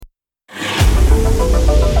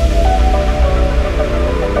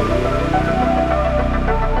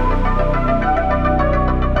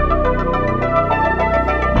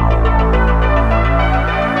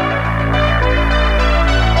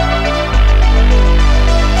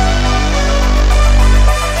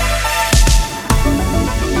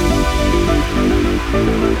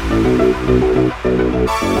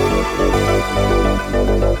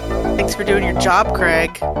job,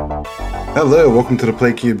 Craig. Hello, welcome to the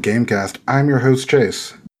PlayCube Gamecast. I'm your host,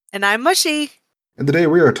 Chase. And I'm Mushy. And today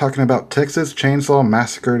we are talking about Texas Chainsaw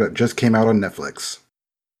Massacre that just came out on Netflix.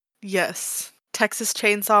 Yes. Texas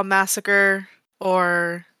Chainsaw Massacre,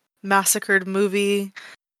 or Massacred Movie.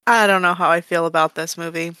 I don't know how I feel about this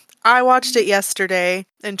movie. I watched it yesterday,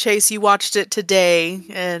 and Chase, you watched it today,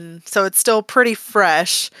 and so it's still pretty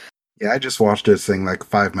fresh. Yeah, I just watched this thing like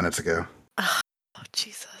 5 minutes ago. Oh,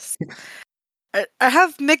 Jesus. I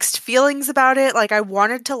have mixed feelings about it. Like, I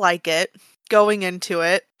wanted to like it going into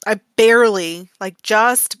it. I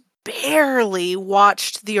just barely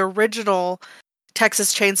watched the original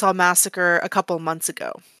Texas Chainsaw Massacre a couple months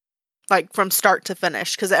ago. Like, from start to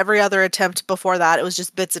finish. Because every other attempt before that, it was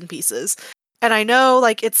just bits and pieces. And I know,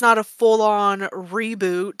 like, it's not a full-on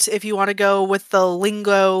reboot. If you want to go with the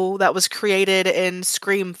lingo that was created in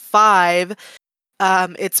Scream 5,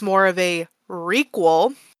 it's more of a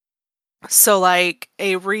requel. So, like,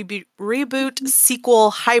 a reboot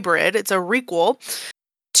sequel hybrid. It's a requel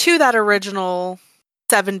to that original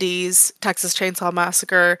 70s Texas Chainsaw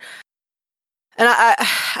Massacre. And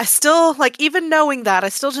I still, like, even knowing that, I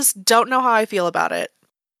still just don't know how I feel about it.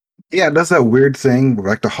 Yeah, it does that weird thing,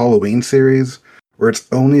 like the Halloween series, where it's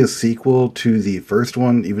only a sequel to the first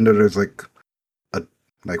one, even though there's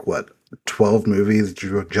 12 movies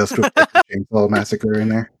just with Texas Chainsaw Massacre in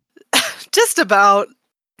there? Just about.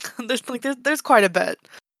 There's quite a bit.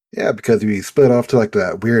 Yeah, because we split off to like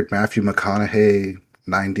that weird Matthew McConaughey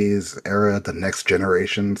 90s era, the next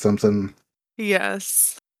generation something.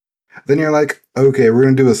 Yes. Then you're like, okay, we're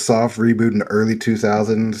going to do a soft reboot in the early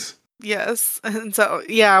 2000s. Yes. And so,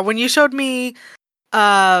 yeah, when you showed me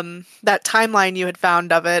that timeline you had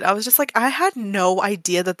found of it, I was just like, I had no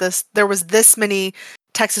idea that there was this many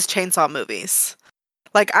Texas Chainsaw movies.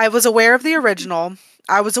 Like, I was aware of the original.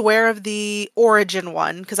 I was aware of the Origin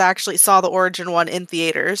one, because I actually saw the Origin one in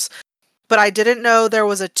theaters. But I didn't know there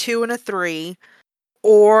was a 2 and a 3,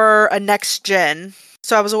 or a next gen.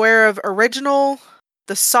 So I was aware of original,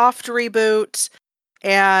 the soft reboot,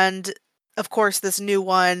 and of course this new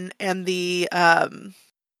one, and the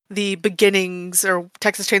beginnings, or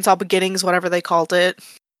Texas Chainsaw Beginnings, whatever they called it.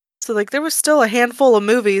 So, like, there was still a handful of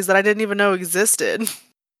movies that I didn't even know existed.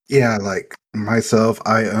 Yeah, like myself,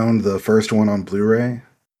 I owned the first one on Blu-ray.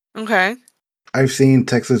 Okay. I've seen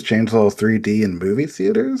Texas Chainsaw 3D in movie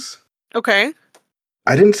theaters. Okay.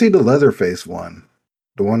 I didn't see the Leatherface one.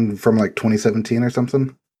 The one from like 2017 or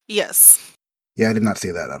something. Yes. Yeah, I did not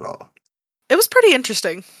see that at all. It was pretty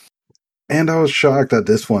interesting. And I was shocked that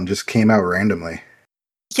this one just came out randomly.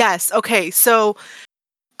 Yes. Okay. So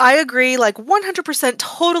I agree, like 100%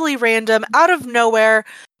 totally random, out of nowhere.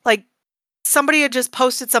 Like, somebody had just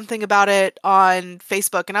posted something about it on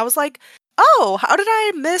Facebook, and I was like, oh, how did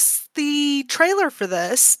I miss the trailer for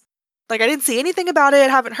this? Like, I didn't see anything about it,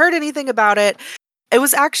 haven't heard anything about it. It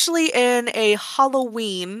was actually in a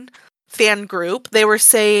Halloween fan group. They were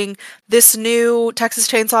saying this new Texas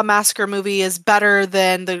Chainsaw Massacre movie is better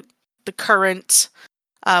than the current,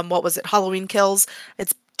 Halloween Kills.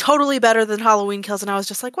 It's totally better than Halloween Kills, and I was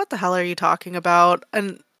just like, what the hell are you talking about?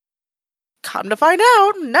 And come to find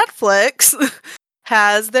out, Netflix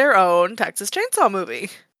has their own Texas Chainsaw movie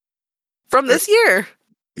from this year.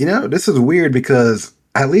 You know, this is weird because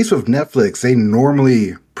at least with Netflix, they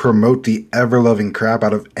normally promote the ever-loving crap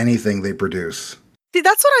out of anything they produce. See,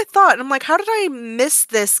 that's what I thought. And I'm like, how did I miss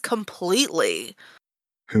this completely?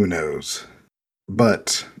 Who knows?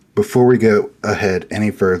 But before we go ahead any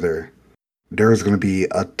further, there's going to be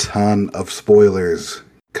a ton of spoilers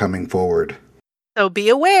coming forward. So be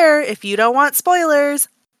aware, if you don't want spoilers,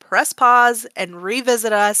 press pause and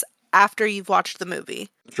revisit us after you've watched the movie.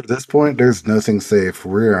 For this point, there's nothing safe.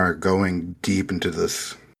 We are going deep into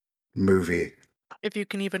this movie. If you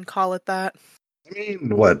can even call it that. I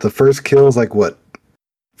mean, what? The first kill is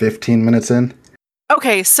 15 minutes in?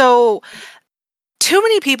 Okay, so too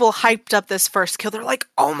many people hyped up this first kill. They're like,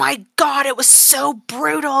 oh my god, it was so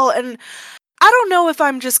brutal. And I don't know if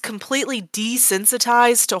I'm just completely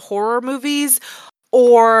desensitized to horror movies,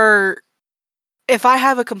 or if I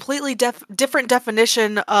have a completely different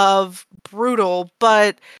definition of brutal,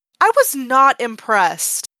 but I was not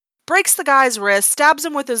impressed. Breaks the guy's wrist, stabs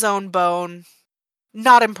him with his own bone.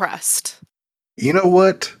 Not impressed. You know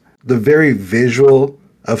what? The very visual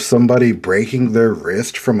of somebody breaking their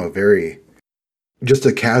wrist from just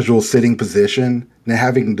a casual sitting position, and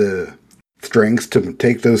having the strength to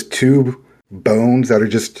take those two bones that are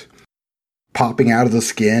just popping out of the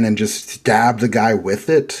skin and just stab the guy with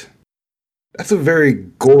it. That's a very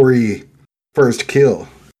gory first kill.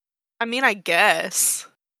 I mean, I guess.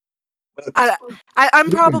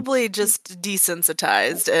 I'm probably just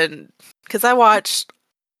desensitized and because I watched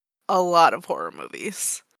a lot of horror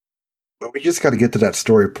movies. But we just got to get to that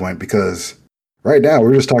story point because right now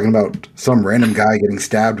we're just talking about some random guy getting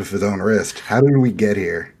stabbed with his own wrist. How did we get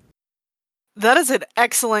here? That is an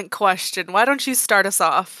excellent question. Why don't you start us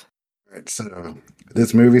off? Right, so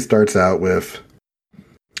this movie starts out with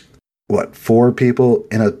what, four people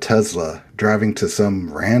in a Tesla driving to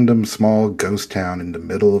some random small ghost town in the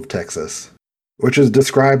middle of Texas, which is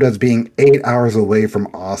described as being 8 hours away from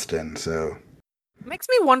Austin. So Makes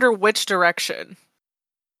me wonder which direction.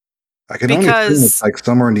 I can only assume it's Because, like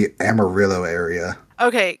somewhere in the Amarillo area.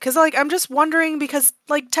 okay, because like I'm just wondering because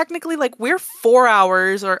like technically like we're 4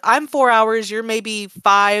 hours or I'm 4 hours, you're maybe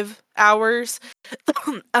 5 hours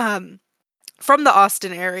um from the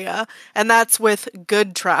Austin area, and that's with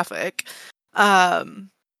good traffic. Um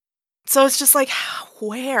so it's just like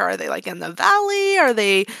where are they, like in the valley? Are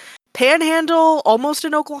they Panhandle, almost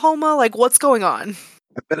in Oklahoma? Like what's going on?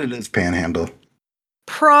 I bet it is Panhandle.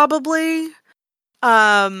 Probably.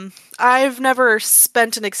 I've never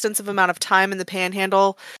spent an extensive amount of time in the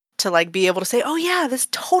Panhandle to like be able to say, "Oh yeah, this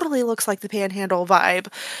totally looks like the Panhandle vibe."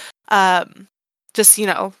 Um, just,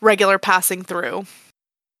 regular passing through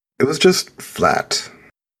It was just flat. That's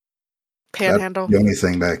Panhandle. the only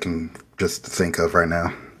thing that I can just think of right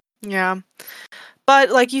now. Yeah.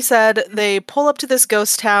 But like you said, they pull up to this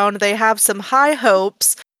ghost town. They have some high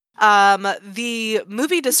hopes. The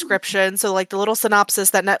movie description, so like the little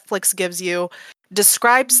synopsis that Netflix gives you,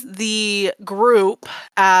 describes the group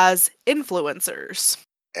as influencers.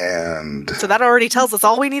 And So that already tells us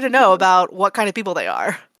all we need to know about what kind of people they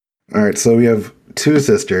are. all right, so we have two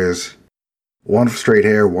sisters, one with straight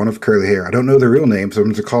hair, one with curly hair. I don't know their real names, so I'm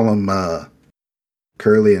going to call them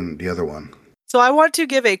Curly and the other one. So I want to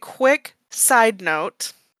give a quick side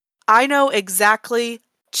note. I know exactly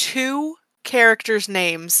two characters'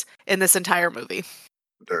 names in this entire movie.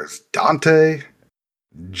 There's Dante,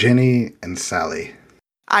 Jenny, and Sally.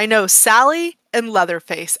 I know Sally and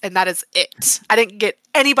Leatherface, and that is it. I didn't get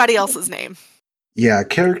anybody else's name. Yeah,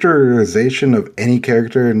 characterization of any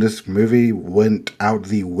character in this movie went out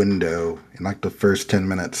the window in like the first 10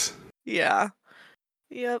 minutes. Yeah.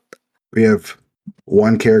 Yep. We have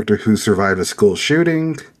one character who survived a school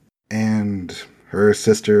shooting, and her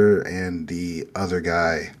sister and the other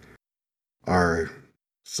guy are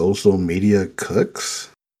social media cooks,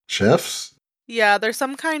 chefs. Yeah, there's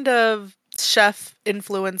some kind of chef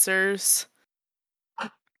influencers.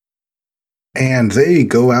 And they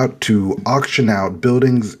go out to auction out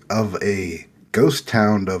buildings of a ghost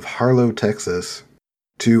town of Harlow, Texas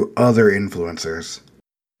to other influencers.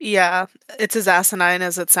 Yeah, it's as asinine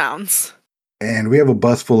as it sounds. And we have a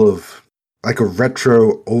bus full of like a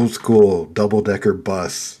retro old school double decker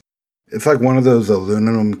bus. It's like one of those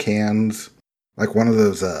aluminum cans, like one of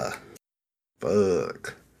those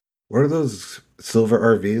fuck. What are those silver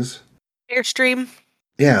RVs? Airstream.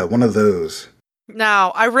 Yeah, one of those.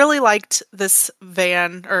 Now, I really liked this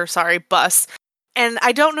bus. And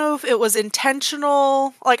I don't know if it was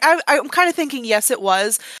intentional. Like, I'm kind of thinking, yes, it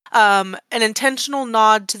was. An intentional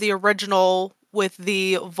nod to the original with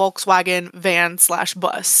the Volkswagen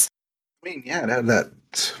van/bus. I mean, yeah, it had that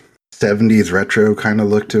 70s retro kind of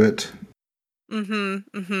look to it.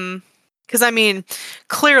 Because, I mean,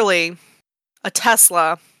 clearly, a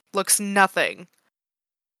Tesla looks nothing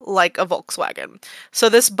like a Volkswagen. So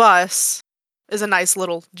this bus is a nice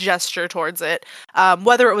little gesture towards it.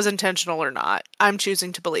 Whether it was intentional or not, I'm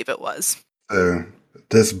choosing to believe it was. So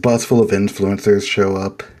this bus full of influencers show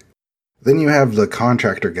up. Then you have the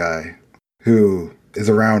contractor guy who is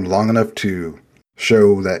around long enough to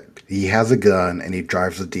show that he has a gun and he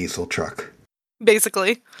drives a diesel truck.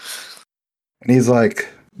 Basically. And he's like,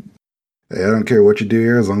 hey, I don't care what you do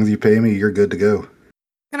here, as long as you pay me, you're good to go.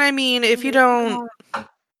 And I mean, if you don't...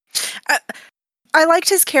 I liked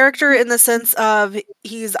his character in the sense of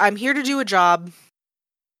I'm here to do a job,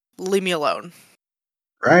 leave me alone.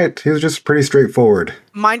 Right? He was just pretty straightforward.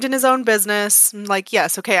 Minding his own business, like,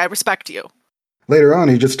 yes, okay, I respect you. Later on,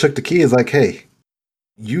 he just took the keys like, hey,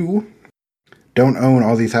 you don't own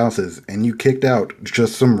all these houses, and you kicked out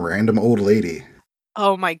just some random old lady.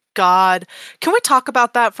 Oh my god. Can we talk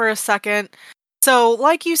about that for a second? So,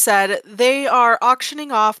 like you said, they are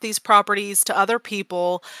auctioning off these properties to other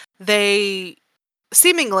people. They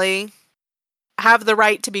seemingly have the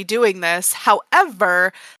right to be doing this.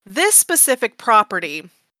 However, this specific property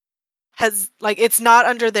has, like, it's not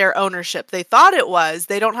under their ownership. They thought it was.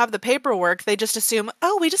 They don't have the paperwork. They just assume,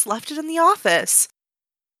 oh, we just left it in the office.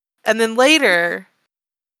 And then later,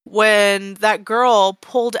 when that girl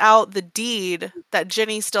pulled out the deed that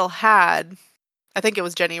Jenny still had, I think it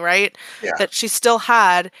was Jenny, right? Yeah. That she still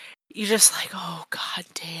had, you're just like, oh, god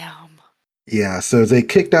damn. Yeah, so they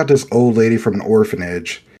kicked out this old lady from an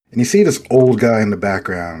orphanage, and you see this old guy in the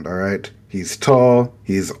background, all right? He's tall,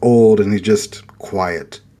 he's old, and he's just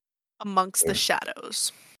quiet. Amongst the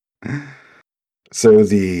shadows. So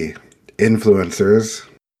the influencers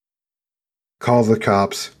call the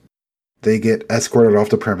cops, they get escorted off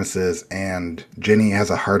the premises, and Jenny has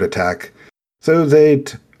a heart attack. So they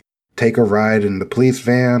take a ride in the police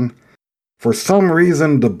van. For some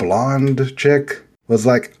reason, the blonde chick was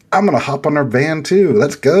like, I'm gonna hop on her van too,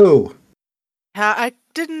 let's go. Yeah, I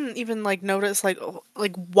didn't even notice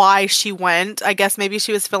why she went. I guess maybe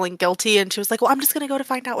she was feeling guilty and she was like, "Well, I'm just going to go to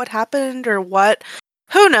find out what happened or what."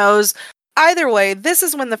 Who knows? Either way, this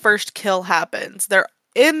is when the first kill happens. They're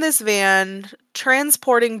in this van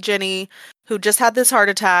transporting Jenny, who just had this heart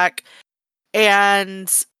attack, and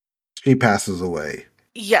She passes away.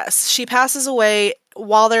 yes, she passes away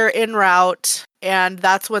while they're en route, and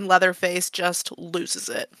that's when Leatherface just loses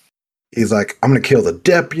it. He's like, I'm gonna kill the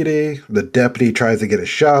deputy. The deputy tries to get a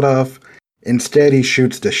shot off. Instead, he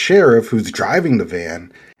shoots the sheriff who's driving the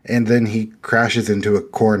van, and then he crashes into a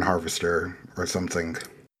corn harvester or something.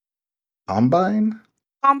 Combine?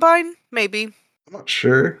 Combine? Maybe. I'm not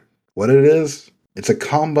sure what it is. It's a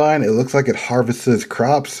combine. It looks like it harvests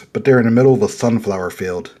crops, but they're in the middle of a sunflower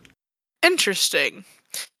field. Interesting.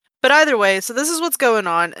 But either way, so this is what's going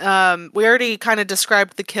on. We already kind of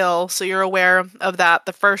described the kill, so you're aware of that,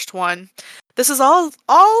 the first one. This is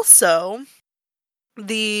also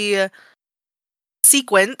the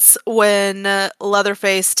sequence when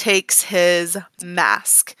Leatherface takes his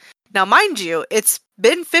mask. Now, mind you, it's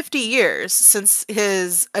been 50 years since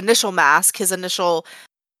his initial mask, his initial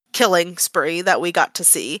killing spree that we got to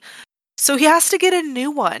see. So he has to get a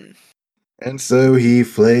new one. And so he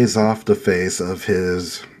flays off the face of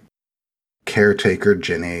his caretaker,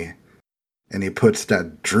 Jenny, and he puts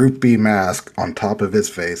that droopy mask on top of his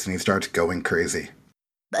face and he starts going crazy.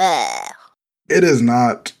 Bleh. It is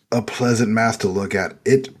not a pleasant mask to look at.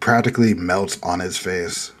 It practically melts on his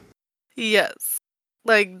face. Yes.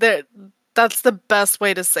 That's the best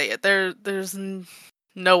way to say it. There's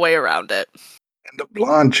no way around it. And the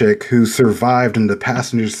blonde chick who survived in the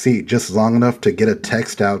passenger seat just long enough to get a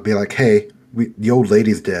text out, be like, hey, the old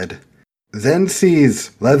lady's dead. Then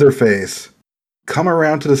sees Leatherface come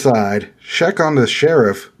around to the side, check on the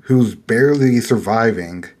sheriff who's barely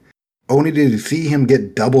surviving, only to see him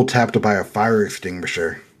get double tapped by a fire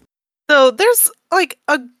extinguisher. So there's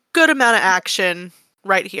a good amount of action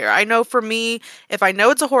right here. I know for me, if I know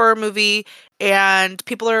it's a horror movie and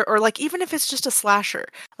people are, or even if it's just a slasher,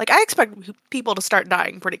 I expect people to start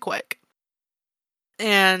dying pretty quick.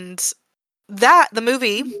 And the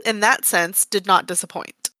movie, in that sense, did not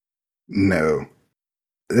disappoint. No.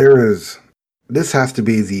 This has to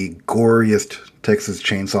be the goriest Texas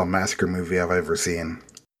Chainsaw Massacre movie I've ever seen.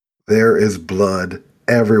 There is blood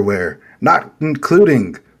everywhere, not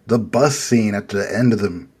including the bus scene at the end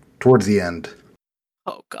of towards the end.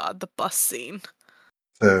 Oh god, the bus scene.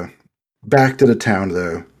 So, back to the town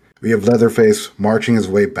though. We have Leatherface marching his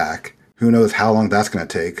way back. Who knows how long that's going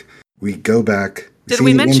to take. We go back. Did see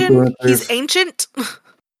we the mention he's influencers. ancient?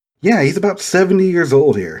 Yeah, he's about 70 years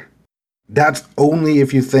old here. That's only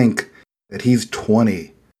if you think that he's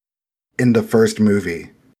 20 in the first movie.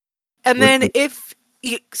 And then if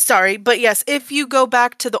you go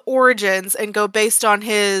back to the origins and go based on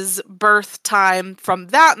his birth time from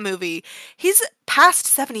that movie, he's past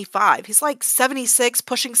 75. He's 76,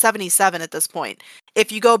 pushing 77 at this point.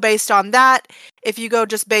 If you go based on that, if you go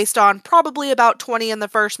just based on probably about 20 in the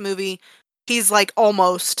first movie, he's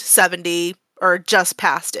almost 70 or just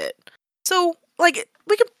past it. So, we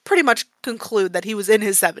can pretty much conclude that he was in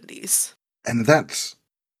his 70s. And that's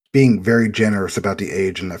being very generous about the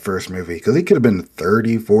age in that first movie, because he could have been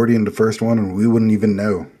 30, 40 in the first one and we wouldn't even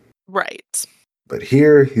know. Right. But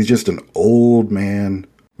here, he's just an old man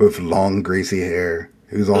with long, greasy hair,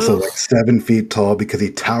 who's also Ugh. 7 feet tall because he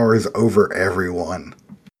towers over everyone.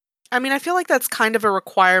 I mean, I feel like that's kind of a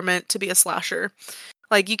requirement to be a slasher.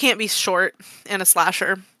 You can't be short in a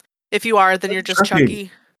slasher. If you are, then you're just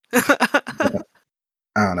chunky.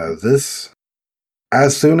 I don't know,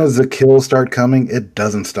 as soon as the kills start coming, it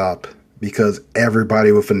doesn't stop, because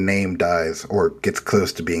everybody with a name dies or gets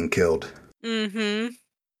close to being killed. Mm-hmm.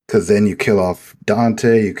 Because then you kill off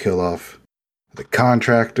Dante, you kill off the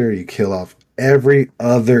contractor, you kill off every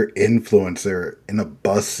other influencer in a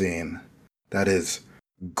bus scene that is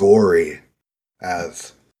gory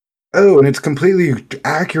as... Oh, and it's completely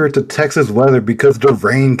accurate to Texas weather because the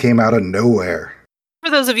rain came out of nowhere. For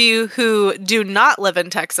those of you who do not live in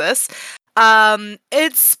Texas,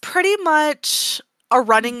 it's pretty much a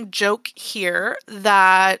running joke here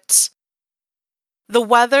that the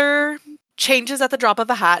weather changes at the drop of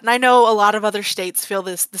a hat. And I know a lot of other states feel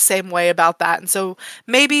the same way about that. And so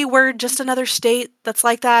maybe we're just another state that's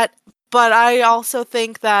like that. But I also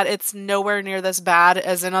think that it's nowhere near this bad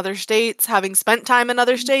as in other states, having spent time in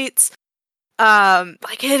other states.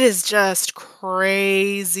 Like it is just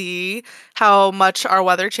crazy how much our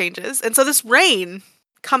weather changes. And so this rain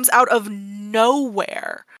comes out of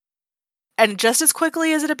nowhere. And just as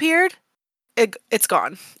quickly as it appeared, it's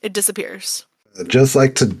gone. It disappears. Just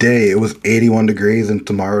like today, it was 81 degrees, and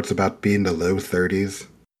tomorrow it's about to be in the low 30s.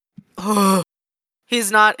 He's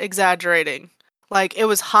not exaggerating. Like, it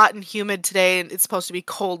was hot and humid today, and it's supposed to be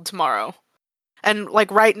cold tomorrow. And, like,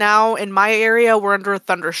 right now, in my area, we're under a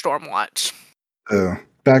thunderstorm watch.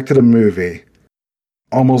 Back to the movie.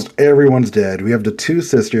 Almost everyone's dead. We have the two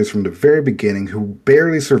sisters from the very beginning who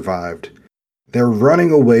barely survived. They're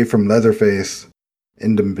running away from Leatherface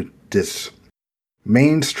into this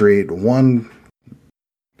main street,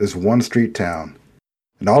 this one street town.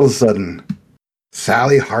 And all of a sudden,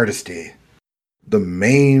 Sally Hardesty, the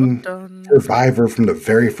main survivor from the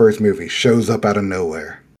very first movie, shows up out of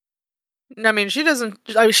nowhere. I mean, she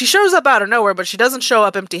shows up out of nowhere, but she doesn't show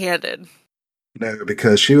up empty-handed. No,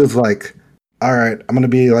 because she was like, all right, I'm going to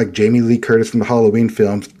be like Jamie Lee Curtis from the Halloween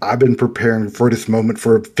films. I've been preparing for this moment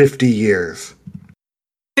for 50 years.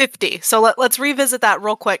 50. So let's revisit that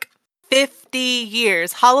real quick. 50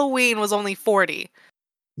 years. Halloween was only 40.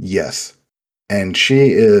 Yes. And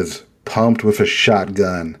she is pumped with a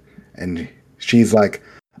shotgun. And she's like,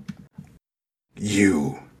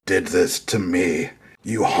 you did this to me.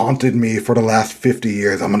 You haunted me for the last 50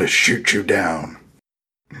 years. I'm going to shoot you down.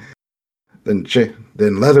 Then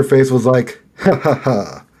Leatherface was like, ha ha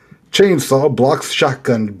ha. Chainsaw blocks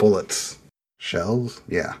shotgun bullets. Shells?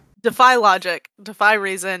 Yeah. Defy logic, defy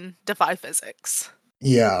reason, defy physics.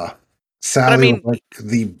 Yeah. Sally was like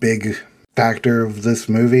the big factor of this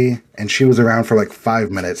movie, and she was around for like 5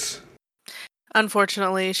 minutes.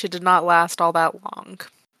 Unfortunately, she did not last all that long.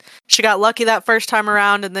 She got lucky that first time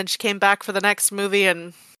around, and then she came back for the next movie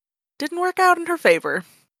and didn't work out in her favor.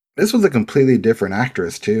 This was a completely different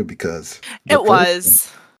actress, too, because... It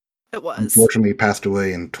was. Unfortunately passed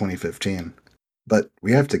away in 2015. But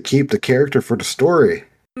we have to keep the character for the story.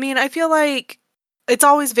 I mean, I feel like it's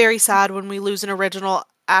always very sad when we lose an original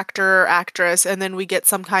actor or actress and then we get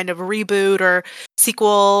some kind of reboot or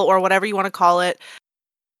sequel or whatever you want to call it.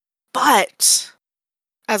 But,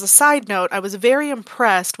 as a side note, I was very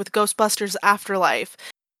impressed with Ghostbusters Afterlife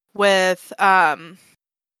with,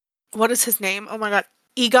 what is his name? Oh my god.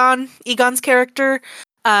 Egon's character,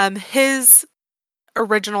 his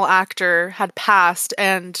original actor had passed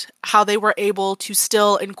and how they were able to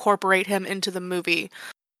still incorporate him into the movie.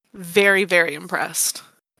 Very, very impressed.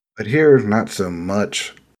 But here, not so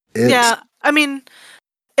much. Yeah, I mean,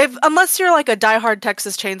 unless you're like a diehard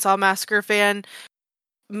Texas Chainsaw Massacre fan,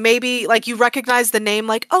 maybe like you recognize the name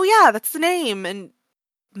like, oh yeah, that's the name. And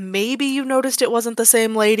maybe you noticed it wasn't the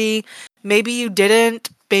same lady. Maybe you didn't.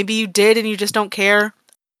 Maybe you did and you just don't care.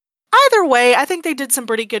 Either way, I think they did some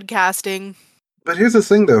pretty good casting. But here's the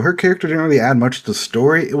thing, though. Her character didn't really add much to the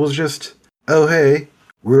story. It was just, oh, hey,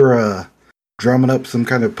 we're drumming up some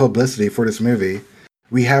kind of publicity for this movie.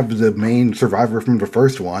 We have the main survivor from the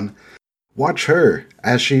first one. Watch her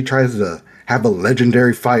as she tries to have a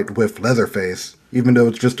legendary fight with Leatherface, even though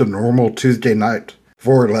it's just a normal Tuesday night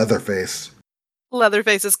for Leatherface.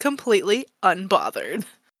 Leatherface is completely unbothered.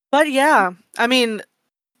 But yeah, I mean...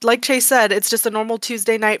 Like Chase said, it's just a normal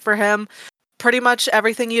Tuesday night for him. Pretty much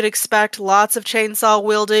everything you'd expect. Lots of chainsaw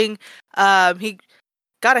wielding. He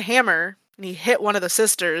got a hammer and he hit one of the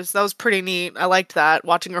sisters. That was pretty neat. I liked that,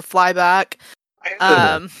 watching her fly back.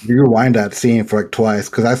 Rewind that scene for like twice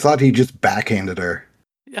because I thought he just backhanded her.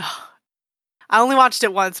 Yeah, I only watched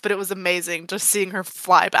it once, but it was amazing just seeing her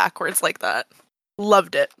fly backwards like that.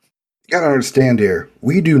 Loved it. You gotta understand here,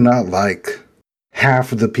 we do not like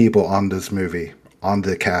half of the people on this movie. On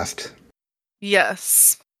the cast.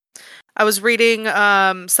 Yes. I was reading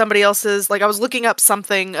somebody else's, like I was looking up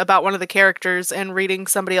something about one of the characters and reading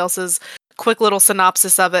somebody else's quick little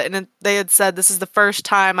synopsis of it, and they had said, this is the first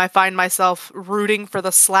time I find myself rooting for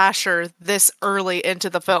the slasher this early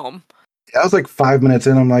into the film. I was like 5 minutes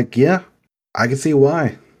in, I'm like, yeah, I can see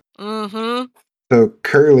why. Mm-hmm. So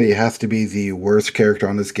Curly has to be the worst character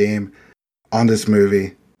on this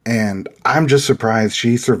movie. And I'm just surprised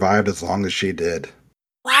she survived as long as she did.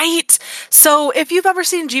 Right? So if you've ever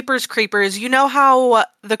seen Jeepers Creepers, you know how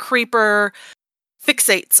the creeper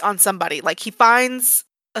fixates on somebody. Like he finds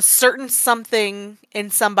a certain something in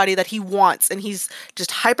somebody that he wants and he's just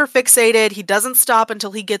hyper fixated. He doesn't stop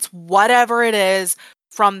until he gets whatever it is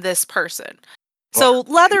from this person. So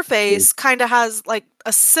Leatherface kind of has like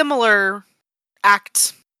a similar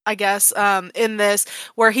act, I guess, in this,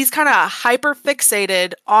 where he's kind of hyper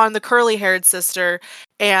fixated on the curly haired sister,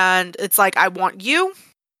 and it's like, I want you,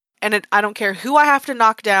 and I don't care who I have to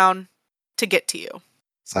knock down to get to you.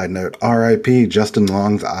 Side note, R.I.P. Justin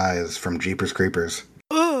Long's eyes from Jeepers Creepers.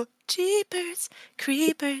 Oh, Jeepers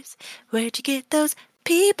Creepers, where'd you get those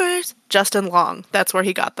peepers? Justin Long, that's where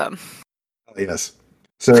he got them. Oh, yes.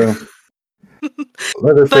 So, But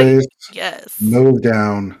Leatherface yes. mows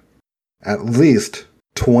down at least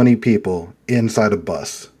 20 people inside a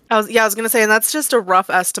bus. I was gonna say, and that's just a rough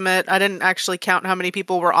estimate. I didn't actually count how many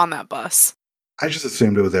people were on that bus. I just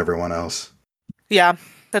assumed it was everyone else. Yeah,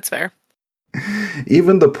 that's fair.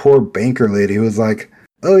 Even the poor banker lady who was like,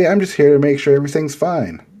 oh yeah, I'm just here to make sure everything's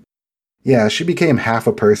fine. Yeah, she became half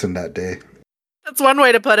a person that day. That's one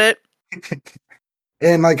way to put it.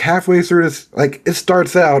 And like halfway through this, like it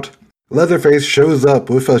starts out, Leatherface shows up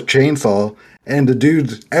with a chainsaw, and the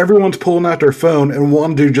dudes, everyone's pulling out their phone, and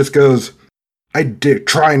one dude just goes, I dare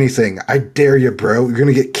try anything. I dare you, bro. You're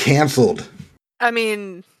gonna get canceled. I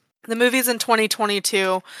mean, the movie's in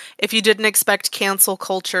 2022. If you didn't expect cancel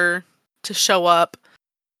culture to show up,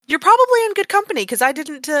 you're probably in good company, because I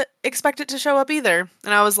didn't expect it to show up either.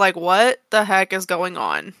 And I was like, what the heck is going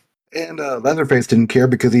on? And Leatherface didn't care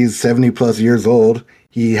because he's 70 plus years old.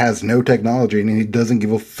 He has no technology and he doesn't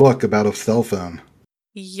give a fuck about a cell phone.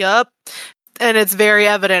 Yup. And it's very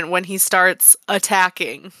evident when he starts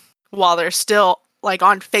attacking while they're still like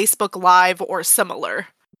on Facebook Live or similar.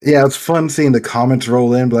 Yeah, it's fun seeing the comments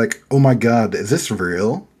roll in, like, oh my god, is this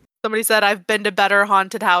real? Somebody said, I've been to better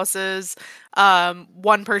haunted houses.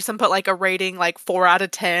 One person put like a rating like 4 out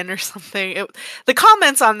of 10 or something. The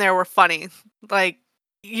comments on there were funny. Like,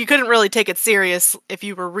 you couldn't really take it serious if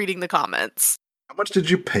you were reading the comments. How much did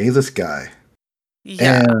you pay this guy?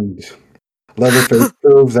 Yeah. And Leatherface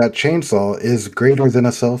proves that chainsaw is greater than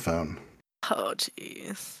a cell phone. Oh,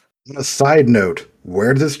 jeez. On a side note,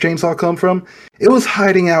 where did this chainsaw come from? It was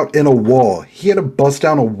hiding out in a wall. He had to bust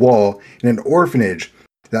down a wall in an orphanage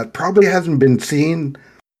that probably hasn't been seen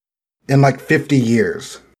in like 50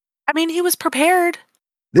 years. I mean, he was prepared.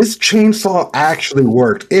 This chainsaw actually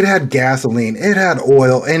worked. It had gasoline, it had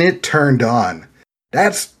oil, and it turned on.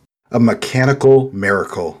 That's a mechanical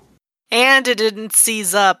miracle. And it didn't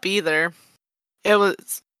seize up either. It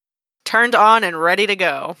was turned on and ready to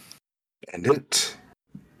go. And it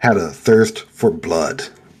had a thirst for blood.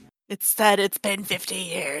 It said, it's been 50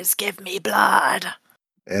 years, give me blood.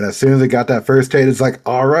 And as soon as it got that first hit, it's like,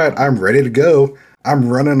 alright, I'm ready to go. I'm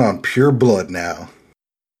running on pure blood now.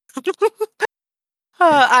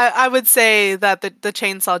 I would say that the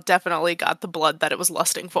chainsaw definitely got the blood that it was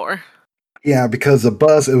lusting for. Yeah, because the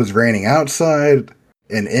bus, it was raining outside,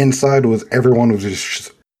 and inside everyone was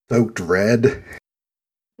just soaked red.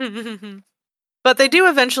 But they do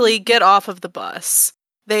eventually get off of the bus.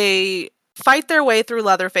 They fight their way through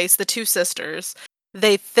Leatherface, the two sisters.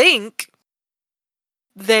 They think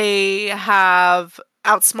they have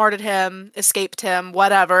outsmarted him, escaped him,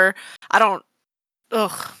 whatever.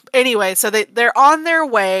 Anyway, so they're on their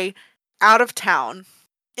way out of town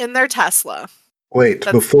in their Tesla. Wait,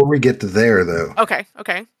 before we get to there, though. Okay.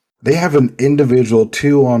 They have an individual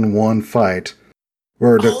 2-on-1 fight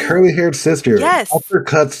where the curly-haired sister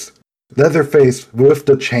uppercuts Leatherface with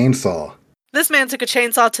the chainsaw. This man took a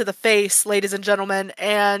chainsaw to the face, ladies and gentlemen,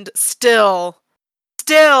 and still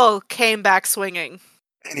came back swinging.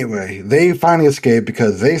 Anyway, they finally escaped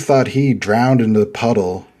because they thought he drowned in the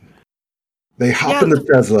puddle. They hop in the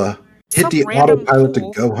Tesla, hit the autopilot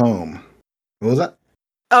to go home. What was that?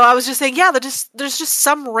 Oh, I was just saying, there's just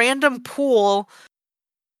some random pool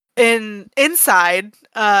inside.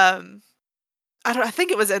 I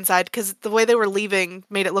think it was inside because the way they were leaving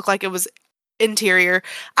made it look like it was interior.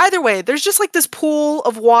 Either way, there's just like this pool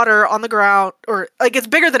of water on the ground, or like it's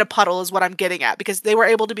bigger than a puddle is what I'm getting at, because they were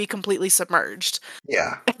able to be completely submerged.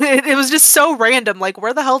 Yeah. It was just so random. Like,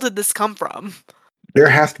 where the hell did this come from? There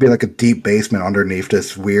has to be like a deep basement underneath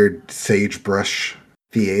this weird sagebrush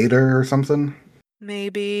theater or something.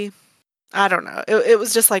 Maybe. I don't know. It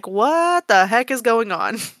was just like, what the heck is going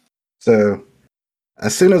on? So,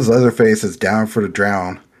 as soon as Leatherface is down for the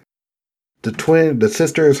drown, the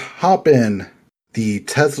sisters hop in the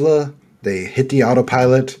Tesla, they hit the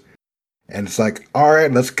autopilot, and it's like,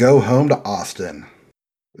 alright, let's go home to Austin.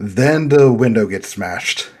 Then the window gets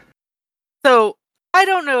smashed. So, I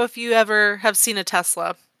don't know if you ever have seen a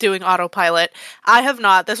Tesla doing autopilot. I have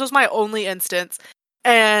not. This was my only instance.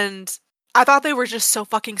 And I thought they were just so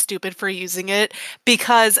fucking stupid for using it,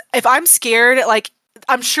 because if I'm scared, like,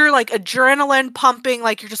 I'm sure like adrenaline pumping,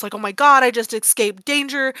 like you're just like, oh my god, I just escaped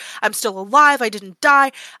danger, I'm still alive, I didn't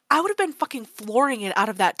die, I would have been fucking flooring it out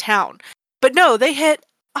of that town. But no, they hit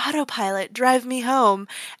autopilot, drive me home,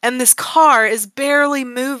 and this car is barely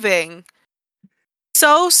moving.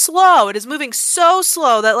 So slow. It is moving so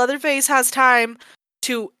slow that Leatherface has time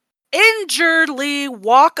to injuredly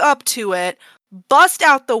walk up to it, bust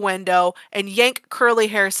out the window, and yank curly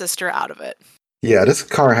hair sister out of it. Yeah, this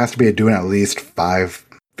car has to be doing at least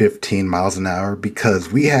 15 miles an hour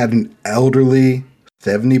because we had an elderly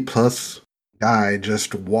 70 plus guy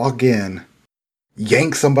just walk in,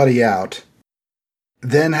 yank somebody out,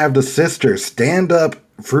 then have the sister stand up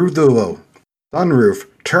through the sunroof,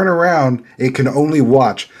 turn around, and can only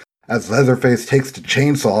watch as Leatherface takes the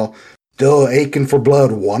chainsaw, still aching for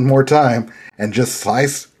blood one more time, and just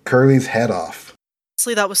slice Curly's head off.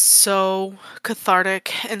 Honestly, that was so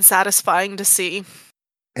cathartic and satisfying to see.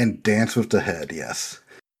 And dance with the head, yes.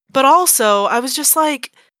 But also, I was just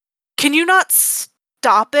like, can you not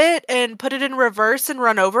stop it and put it in reverse and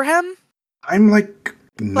run over him? I'm like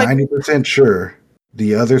 90% sure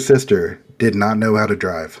the other sister did not know how to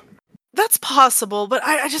drive. That's possible, but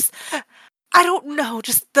I don't know.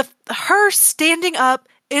 Just her standing up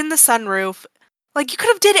in the sunroof, like you could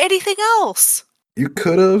have did anything else. You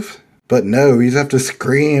could have, but no, you just have to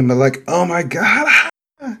scream like, "Oh my god!"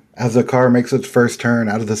 as the car makes its first turn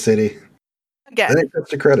out of the city. Again, Then it cuts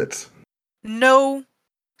to credits. No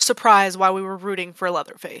surprise why we were rooting for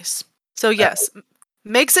Leatherface. So yes,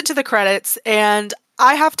 makes it to the credits, and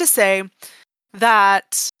I have to say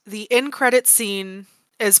that the end credit scene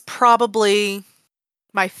is probably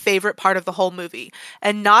my favorite part of the whole movie.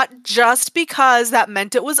 And not just because that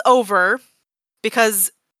meant it was over,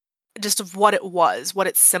 because just of what it was, what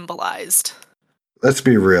it symbolized. Let's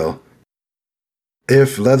be real.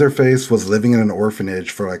 If Leatherface was living in an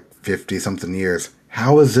orphanage for like 50-something years,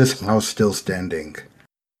 how is this house still standing?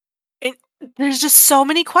 There's just so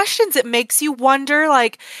many questions. It makes you wonder,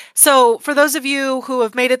 so for those of you who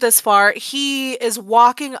have made it this far, he is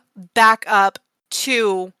walking back up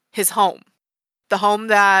to his home. The home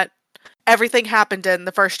that everything happened in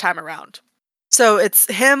the first time around. So it's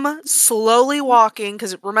him slowly walking,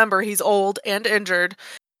 because remember, he's old and injured.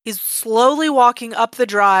 He's slowly walking up the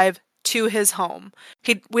drive to his home.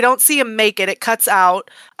 We don't see him make it. It cuts out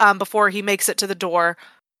before he makes it to the door.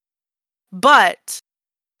 But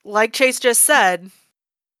like Chase just said,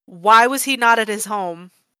 why was he not at his home?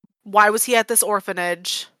 Why was he at this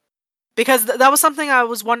orphanage? Because that was something I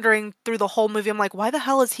was wondering through the whole movie. I'm like, why the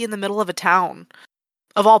hell is he in the middle of a town?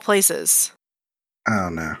 Of all places. I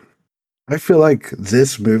don't know. I feel like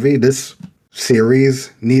this movie, this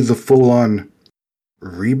series, needs a full-on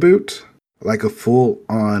reboot. Like a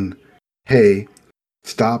full-on, hey,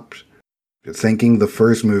 stop thinking the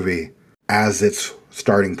first movie as its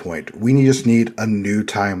starting point. We just need a new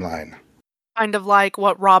timeline. Kind of like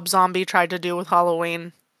what Rob Zombie tried to do with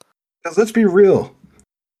Halloween. Because let's be real.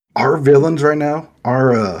 Our villains right now,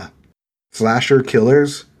 our slasher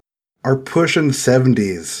killers, are pushing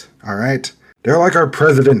 70s, alright? They're like our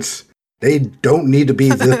presidents. They don't need to be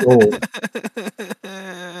this old.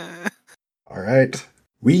 Alright?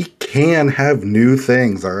 We can have new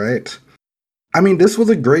things, alright? I mean, this was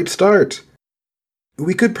a great start.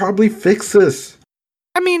 We could probably fix this.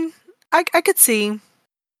 I mean, I could see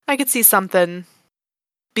something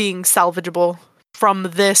being salvageable from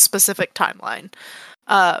this specific timeline.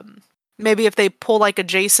 Maybe if they pull like a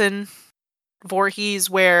Jason Voorhees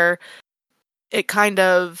where it kind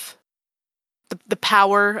of the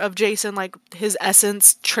power of Jason, like his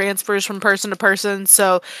essence transfers from person to person.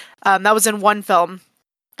 So that was in one film.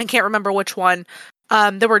 I can't remember which one.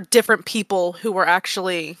 There were different people who were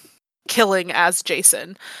actually killing as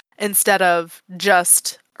Jason instead of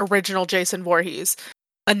just original Jason Voorhees.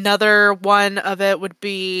 Another one of it would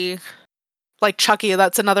be like Chucky.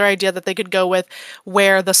 That's another idea that they could go with,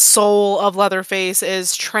 where the soul of Leatherface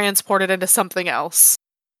is transported into something else.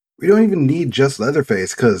 We don't even need just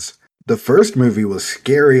Leatherface, because the first movie was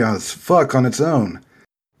scary as fuck on its own,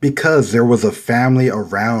 because there was a family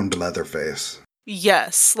around Leatherface.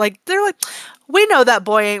 Yes, they're like, we know that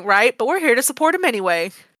boy ain't right, but we're here to support him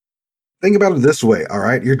anyway. Think about it this way,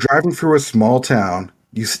 alright? You're driving through a small town,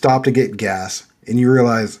 you stop to get gas, and you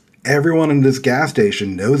realize everyone in this gas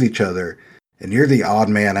station knows each other, and you're the odd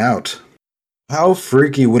man out. How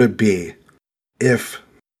freaky would it be if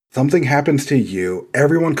something happens to you,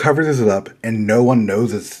 everyone covers it up, and no one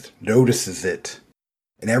notices it?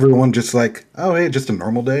 And everyone just like, oh hey, just a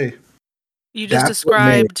normal day. You just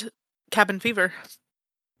described cabin fever.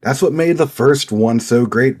 That's what made the first one so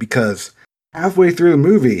great, because halfway through the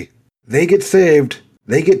movie, they get saved,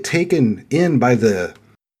 they get taken in by the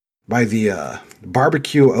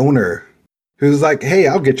barbecue owner, who's like, hey,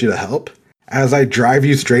 I'll get you to help as I drive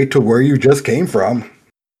you straight to where you just came from.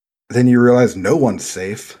 Then you realize no one's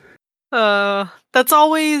safe. That's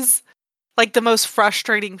always like the most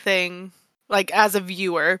frustrating thing, like as a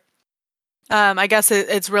viewer. I guess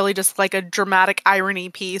it's really just like a dramatic irony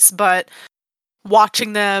piece, but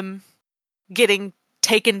watching them getting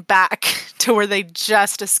taken back to where they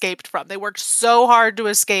just escaped from. They worked so hard to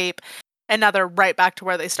escape, and now they're right back to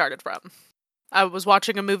where they started from. I was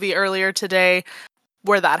watching a movie earlier today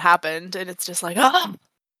where that happened, and it's just like, oh,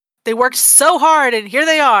 they worked so hard, and here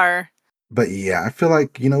they are. But yeah, I feel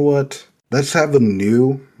like, you know what? Let's have a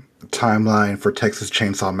new timeline for Texas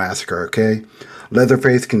Chainsaw Massacre, okay?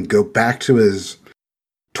 Leatherface can go back to his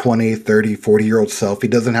 20, 30, 40-year-old self. He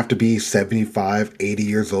doesn't have to be 75, 80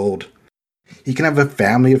 years old. He can have a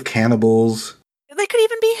family of cannibals. They could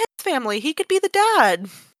even be his family. He could be the dad.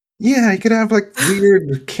 Yeah, he could have like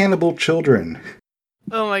weird cannibal children.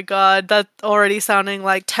 Oh my god, that's already sounding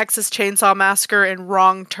like Texas Chainsaw Massacre and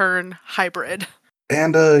Wrong Turn hybrid.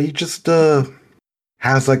 And he just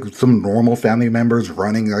has like some normal family members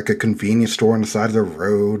running like a convenience store on the side of the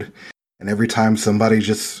road. And every time somebody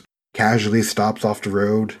just casually stops off the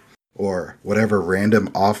road or whatever random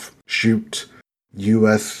offshoot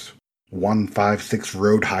US 156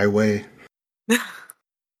 road highway.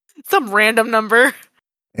 Some random number.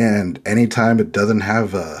 And anytime it doesn't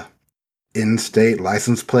have a in-state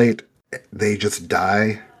license plate, they just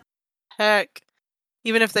die. Heck.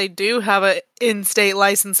 Even if they do have a in-state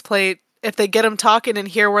license plate, if they get them talking and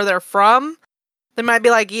hear where they're from, they might be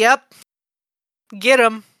like, yep, get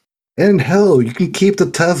them. And hell, you can keep the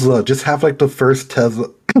Tesla. Just have like the first Tesla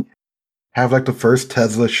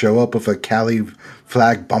show up with a Cali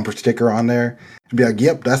flag bumper sticker on there and be like,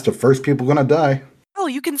 yep, that's the first people gonna die. Oh,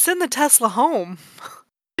 you can send the Tesla home.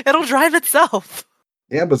 It'll drive itself.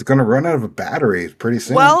 Yeah, but it's gonna run out of batteries pretty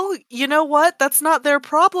soon. Well, you know what? That's not their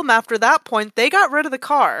problem after that point. They got rid of the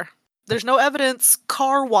car. There's no evidence,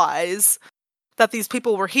 car-wise, that these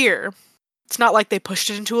people were here. It's not like they pushed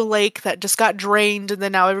it into a lake that just got drained and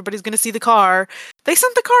then now everybody's going to see the car. They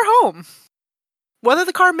sent the car home. Whether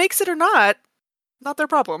the car makes it or not their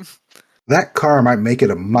problem. That car might make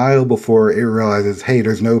it a mile before it realizes, hey,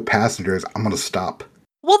 there's no passengers, I'm gonna stop.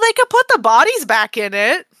 Well, they could put the bodies back in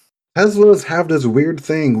it. Teslas have this weird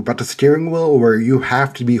thing about the steering wheel where you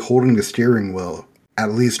have to be holding the steering wheel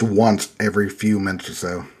at least once every few minutes or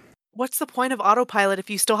so. What's the point of autopilot if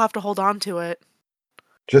you still have to hold on to it?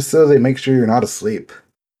 Just so they make sure you're not asleep.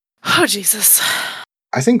 Oh, Jesus.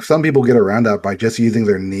 I think some people get around that by just using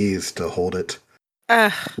their knees to hold it.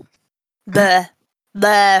 Bleh.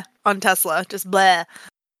 Bleh. On Tesla. Just bleh.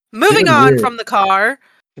 Moving Even on weird. from the car.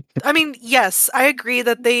 I mean, yes, I agree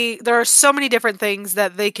that there are so many different things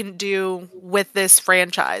that they can do with this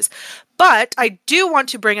franchise. But I do want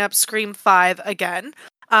to bring up Scream 5 again.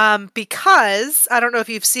 Because, I don't know if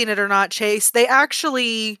you've seen it or not, Chase, they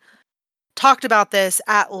actually talked about this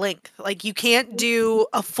at length. Like, you can't do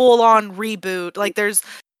a full-on reboot. Like,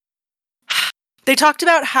 they talked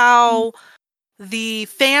about how the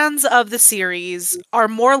fans of the series are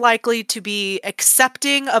more likely to be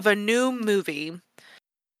accepting of a new movie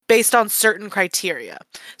based on certain criteria.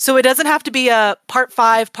 So it doesn't have to be a part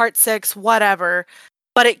 5, part 6, whatever,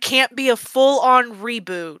 but it can't be a full-on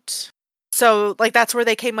reboot. So, like, that's where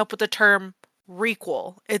they came up with the term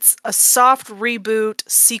requel. It's a soft reboot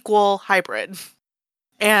sequel hybrid.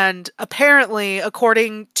 And apparently,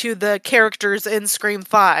 according to the characters in Scream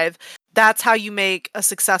 5, that's how you make a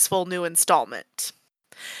successful new installment.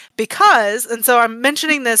 And so I'm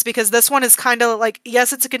mentioning this because this one is kind of like,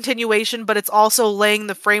 yes, it's a continuation, but it's also laying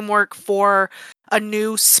the framework for a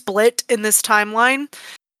new split in this timeline.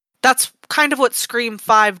 That's kind of what Scream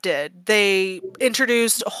 5 did. They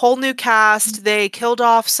introduced a whole new cast, they killed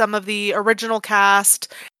off some of the original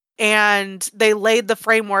cast, and they laid the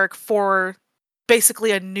framework for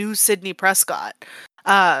basically a new Sidney Prescott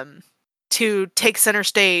to take center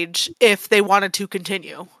stage if they wanted to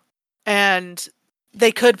continue. And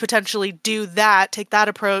they could potentially do that, take that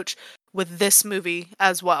approach with this movie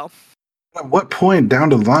as well. At what point down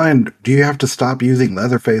the line do you have to stop using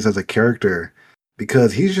Leatherface as a character?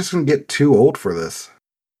 Because he's just going to get too old for this.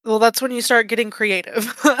 Well, that's when you start getting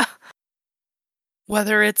creative.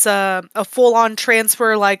 Whether it's a full-on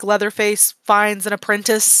transfer like Leatherface finds an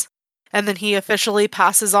apprentice and then he officially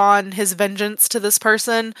passes on his vengeance to this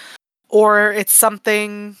person, or it's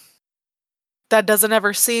something that doesn't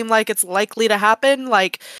ever seem like it's likely to happen,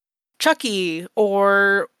 like Chucky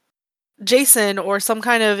or Jason or some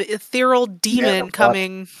kind of ethereal demon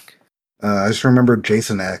coming. I just remember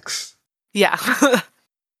Jason X. Yeah.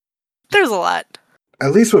 There's a lot.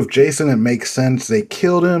 At least with Jason, it makes sense. They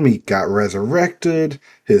killed him, he got resurrected,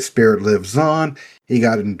 his spirit lives on, he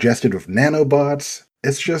got ingested with nanobots.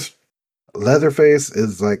 It's just Leatherface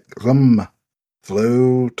is like some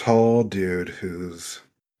slow, tall dude who's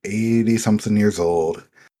 80 something years old,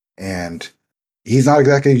 and he's not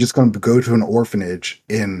exactly just going to go to an orphanage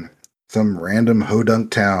in some random hodunk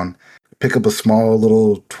town, pick up a small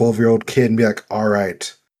little 12-year-old kid and be like, all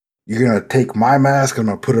right, you're going to take my mask and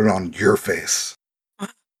I'm going to put it on your face.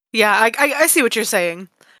 Yeah, I see what you're saying,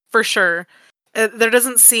 for sure. There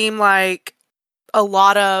doesn't seem like a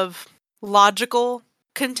lot of logical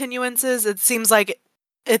continuances. It seems like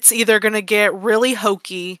it's either going to get really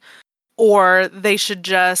hokey or they should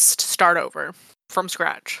just start over from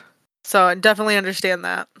scratch. So I definitely understand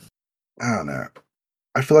that. I don't know.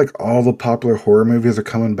 I feel like all the popular horror movies are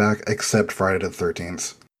coming back except Friday the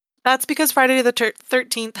 13th. That's because Friday the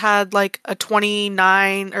 13th had like a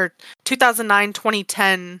 29 or 2009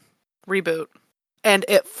 2010 reboot and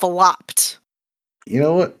it flopped. You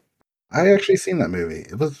know what? I actually seen that movie.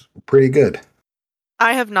 It was pretty good.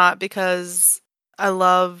 I have not because I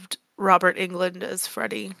loved Robert Englund as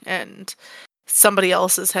Freddy and somebody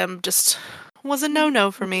else as him just was a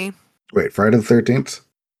no-no for me. Wait, Friday the 13th?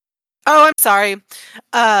 Oh, I'm sorry.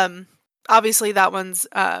 Obviously that one's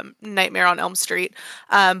Nightmare on Elm Street.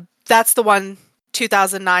 That's the one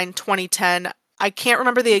 2009 2010. I can't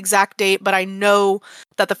remember the exact date, but I know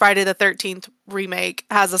that the Friday the 13th remake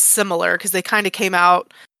has a similar because they kind of came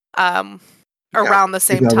out around the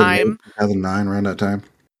same 2008, time. 2009, around that time.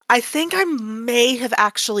 I think I may have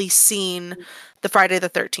actually seen the Friday the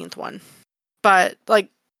 13th one, but like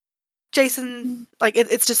Jason, like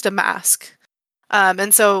it's just a mask.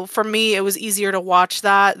 And so for me, it was easier to watch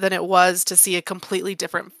that than it was to see a completely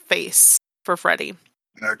different face for Freddy.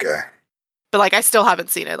 Okay. But like, I still haven't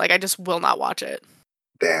seen it. Like, I just will not watch it.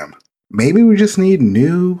 Damn. Maybe we just need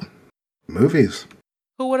new movies.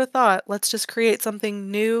 Who would have thought? Let's just create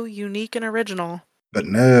something new, unique, and original. But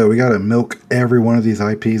no, we gotta milk every one of these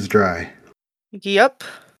IPs dry. Yep.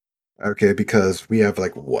 Okay, because we have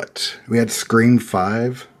like what? We had Scream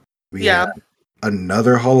 5. We Yeah. had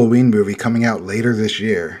another Halloween movie coming out later this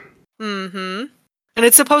year. Mm-hmm. And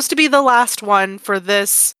it's supposed to be the last one for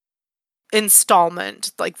this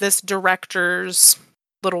installment, like this director's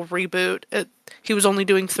little reboot. He was only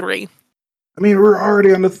doing 3. I mean, we're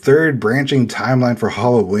already on the third branching timeline for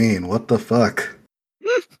Halloween. What the fuck?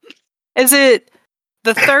 Is it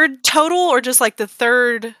the third total or just like the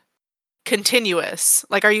third continuous?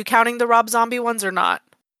 Like, are you counting the Rob Zombie ones or not?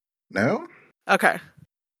 No? Okay.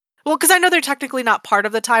 Well, because I know they're technically not part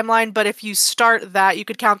of the timeline, but if you start that, you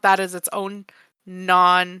could count that as its own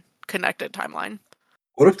non-connected timeline.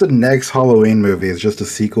 What if the next Halloween movie is just a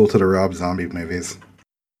sequel to the Rob Zombie movies?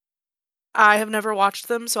 I have never watched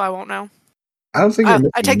them, so I won't know. I don't think you're I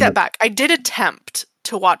missing take that much. back. I did attempt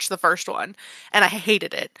to watch the first one, and I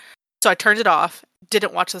hated it. So I turned it off,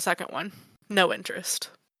 didn't watch the second one. No interest.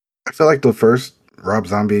 I feel like the first Rob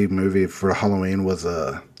Zombie movie for Halloween was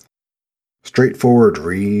a straightforward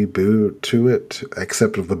reboot to it,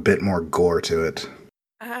 except with a bit more gore to it.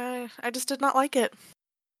 I just did not like it.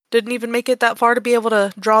 Didn't even make it that far to be able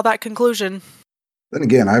to draw that conclusion. Then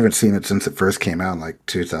again, I haven't seen it since it first came out in like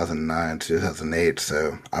 2009, 2008,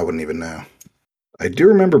 so I wouldn't even know. I do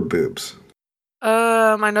remember boobs.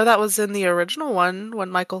 I know that was in the original one when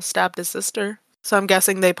Michael stabbed his sister. So I'm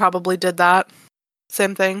guessing they probably did that.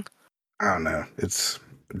 Same thing. I don't know. It's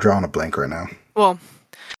drawing a blank right now. Well,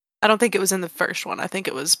 I don't think it was in the first one. I think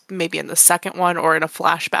it was maybe in the second one or in a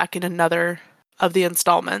flashback in another of the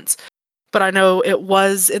installments. But I know it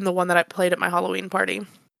was in the one that I played at my Halloween party.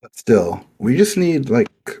 But still, we just need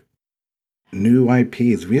like new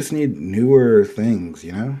IPs. We just need newer things,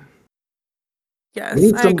 you know? Yes, We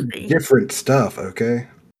need I some agree. different stuff, okay?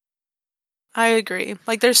 I agree.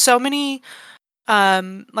 Like there's so many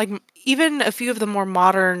like even a few of the more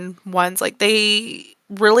modern ones, like they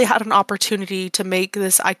really had an opportunity to make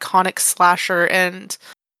this iconic slasher and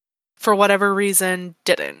for whatever reason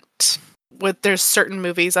didn't. With there's certain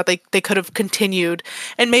movies that they could have continued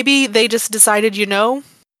and maybe they just decided,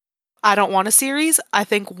 I don't want a series. I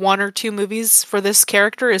think 1 or 2 movies for this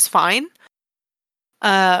character is fine.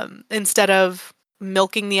 Instead of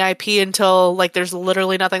milking the IP until like there's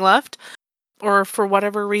literally nothing left, or for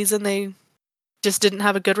whatever reason they just didn't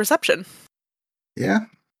have a good reception. Yeah.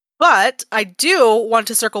 But I do want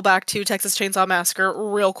to circle back to Texas Chainsaw Massacre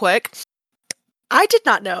real quick. I did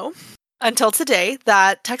not know until today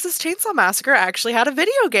that Texas Chainsaw Massacre actually had a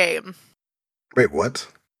video game. Wait, what?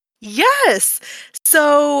 Yes!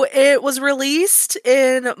 So it was released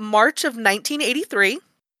in March of 1983.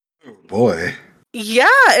 Oh, boy. Yeah,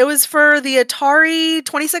 it was for the Atari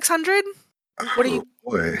 2600. What do Oh, you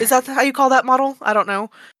boy. Is that how you call that model? I don't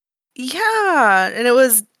know. Yeah, and it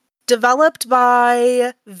was developed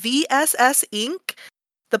by VSS Inc.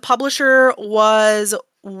 The publisher was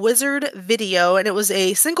Wizard Video, and it was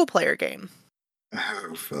a single-player game.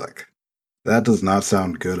 Oh, fuck. That does not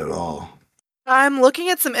sound good at all. I'm looking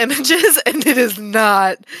at some images, and it is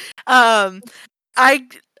not. Um,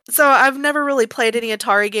 I've never really played any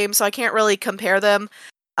Atari games, so I can't really compare them.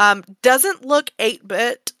 Doesn't look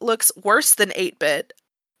 8-bit, looks worse than 8-bit.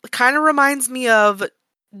 Kind of reminds me of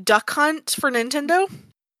Duck Hunt for Nintendo.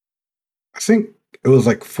 I think it was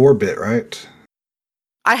like 4-bit, right?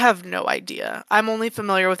 I have no idea. I'm only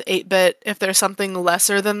familiar with 8-bit. If there's something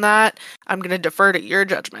lesser than that, I'm going to defer to your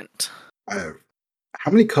judgment. How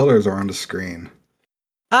many colors are on the screen?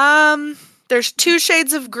 There's 2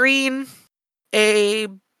 shades of green, a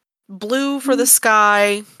blue for the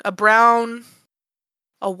sky, a brown,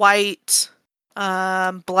 a white,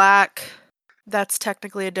 black. That's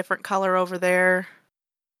technically a different color over there.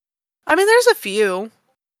 I mean, there's a few.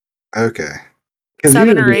 Okay. Because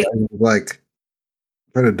 7 or 8. like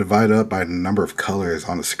try to divide up by the number of colors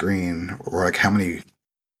on the screen, or like how many.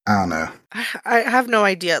 I don't know. I have no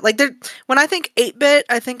idea. Like, when I think 8-bit,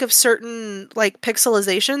 I think of certain like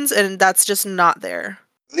pixelizations, and that's just not there.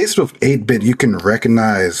 At least with 8-bit, you can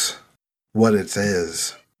recognize what it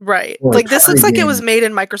is. Right. Like this looks like it was made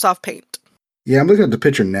in Microsoft Paint. Yeah, I'm looking at the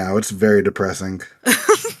picture now. It's very depressing.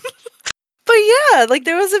 But yeah, like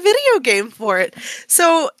there was a video game for it.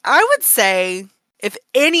 So I would say, if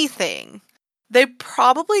anything, they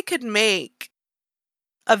probably could make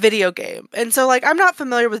a video game. And so, like, I'm not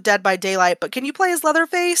familiar with Dead by Daylight, but can you play as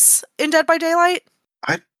Leatherface in Dead by Daylight?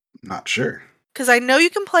 I'm not sure. Because I know you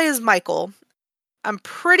can play as Michael. I'm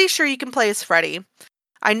pretty sure you can play as Freddy.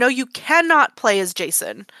 I know you cannot play as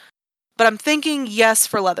Jason. But I'm thinking yes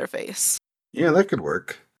for Leatherface. Yeah, that could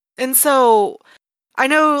work. And so, I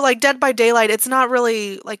know, like, Dead by Daylight, it's not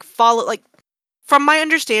really, like, from my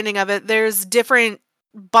understanding of it, there's different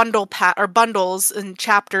bundles and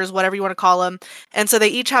chapters, whatever you want to call them, and so they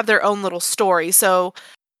each have their own little story. So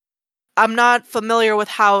I'm not familiar with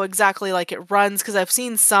how exactly like it runs, because I've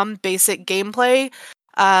seen some basic gameplay,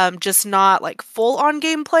 just not like full on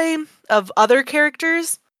gameplay of other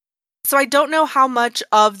characters. So I don't know how much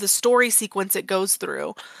of the story sequence it goes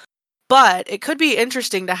through, but it could be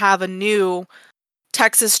interesting to have a new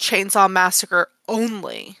Texas Chainsaw Massacre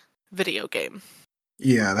only video game.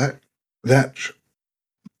 Yeah,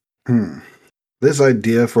 this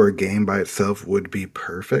idea for a game by itself would be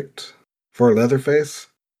perfect for Leatherface.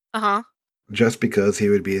 Uh-huh. Just because he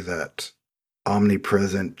would be that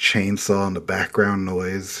omnipresent chainsaw in the background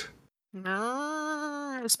noise.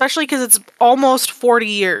 No, especially because it's almost 40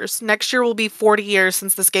 years. Next year will be 40 years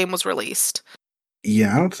since this game was released.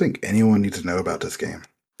 Yeah, I don't think anyone needs to know about this game.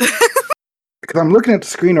 Because I'm looking at the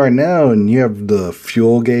screen right now, and you have the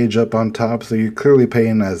fuel gauge up on top, so you're clearly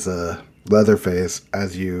paying as a Leatherface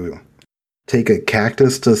as you take a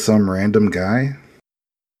cactus to some random guy.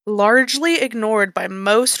 Largely ignored by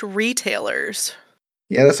most retailers.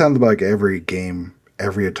 Yeah, that sounds like every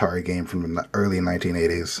Atari game from the early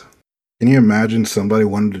 1980s. Can you imagine somebody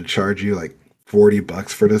wanted to charge you like $40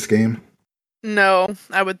 for this game? No,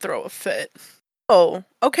 I would throw a fit. Oh,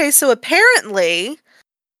 okay, so apparently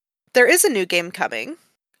there is a new game coming.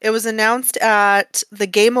 It was announced at the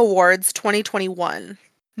Game Awards 2021.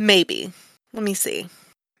 Maybe. Let me see.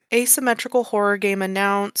 Asymmetrical horror game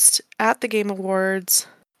announced at the Game Awards.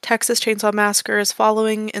 Texas Chainsaw Massacre is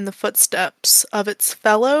following in the footsteps of its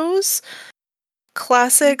fellows.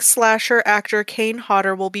 Classic slasher actor Kane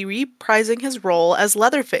Hodder will be reprising his role as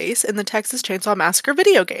Leatherface in the Texas Chainsaw Massacre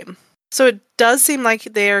video game. So it does seem like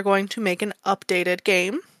they are going to make an updated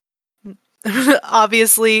game.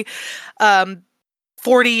 Obviously,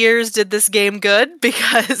 40 years did this game good,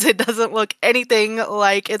 because it doesn't look anything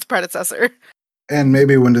like its predecessor. And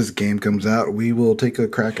maybe when this game comes out, we will take a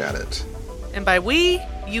crack at it. And by we,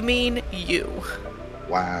 you mean you.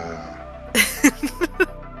 Wow.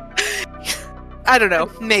 I don't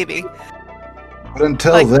know, maybe. But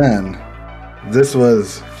until then, this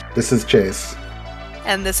is Chase.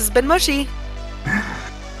 And this has been Mushy.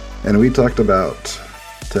 And we talked about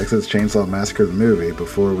Texas Chainsaw Massacre the movie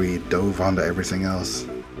before we dove onto everything else.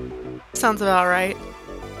 Sounds about right.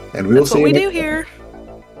 And we'll see you what we do here.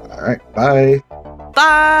 All right, bye.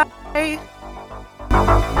 Bye.